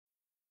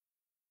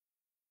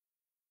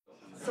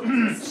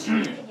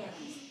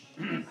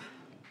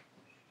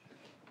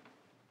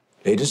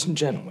Ladies and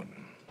gentlemen,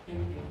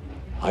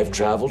 I've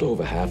traveled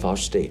over half our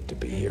state to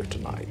be here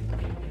tonight.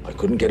 I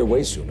couldn't get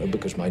away sooner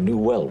because my new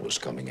well was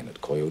coming in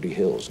at Coyote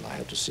Hills and I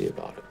had to see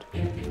about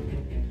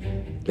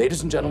it.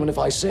 Ladies and gentlemen, if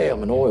I say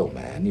I'm an oil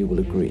man, you will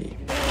agree.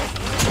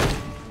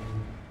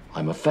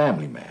 I'm a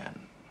family man.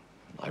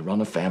 I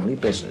run a family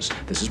business.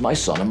 This is my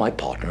son and my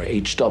partner,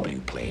 H.W.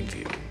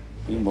 Plainview.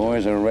 You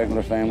boys are a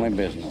regular family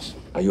business.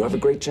 Now, you have a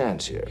great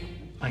chance here.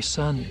 My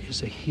son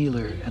is a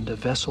healer and a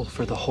vessel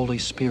for the Holy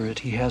Spirit.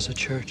 He has a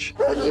church.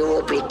 You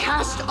will be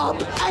cast up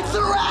and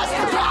thrust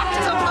back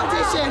to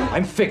perdition!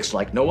 I'm fixed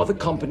like no other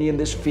company in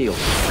this field.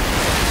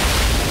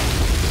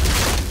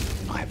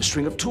 I have a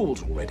string of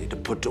tools ready to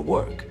put to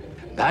work.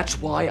 That's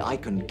why I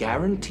can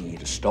guarantee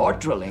to start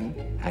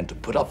drilling and to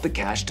put up the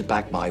cash to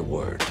back my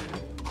word.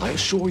 I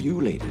assure you,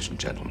 ladies and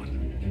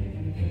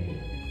gentlemen,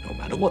 no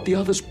matter what the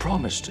others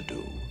promise to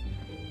do,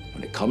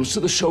 when it comes to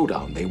the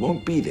showdown, they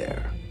won't be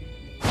there.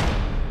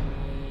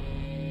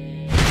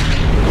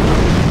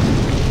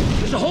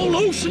 There's a whole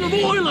ocean of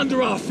oil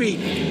under our feet.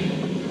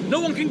 No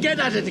one can get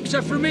at it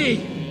except for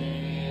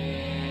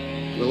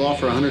me. We'll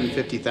offer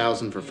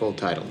 $150,000 for full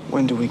title.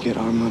 When do we get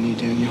our money,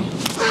 Daniel?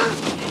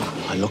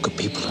 I look at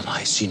people and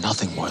I see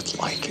nothing worth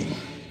liking.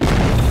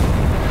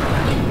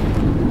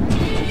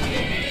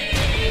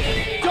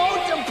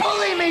 Don't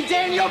bully me,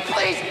 Daniel,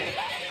 please!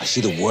 I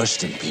see the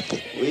worst in people.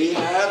 We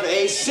have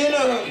a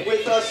sinner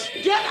with us.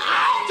 Get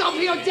out of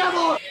here,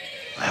 devil!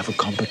 I have a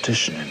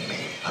competition in me.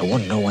 I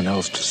want no one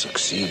else to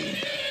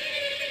succeed.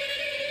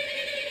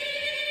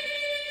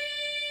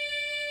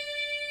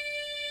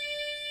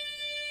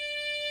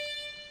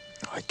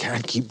 I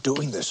can't keep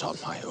doing this on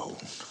my own.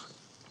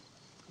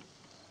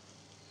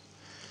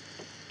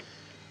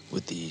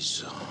 With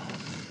these,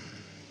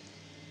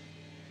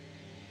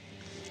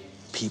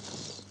 people.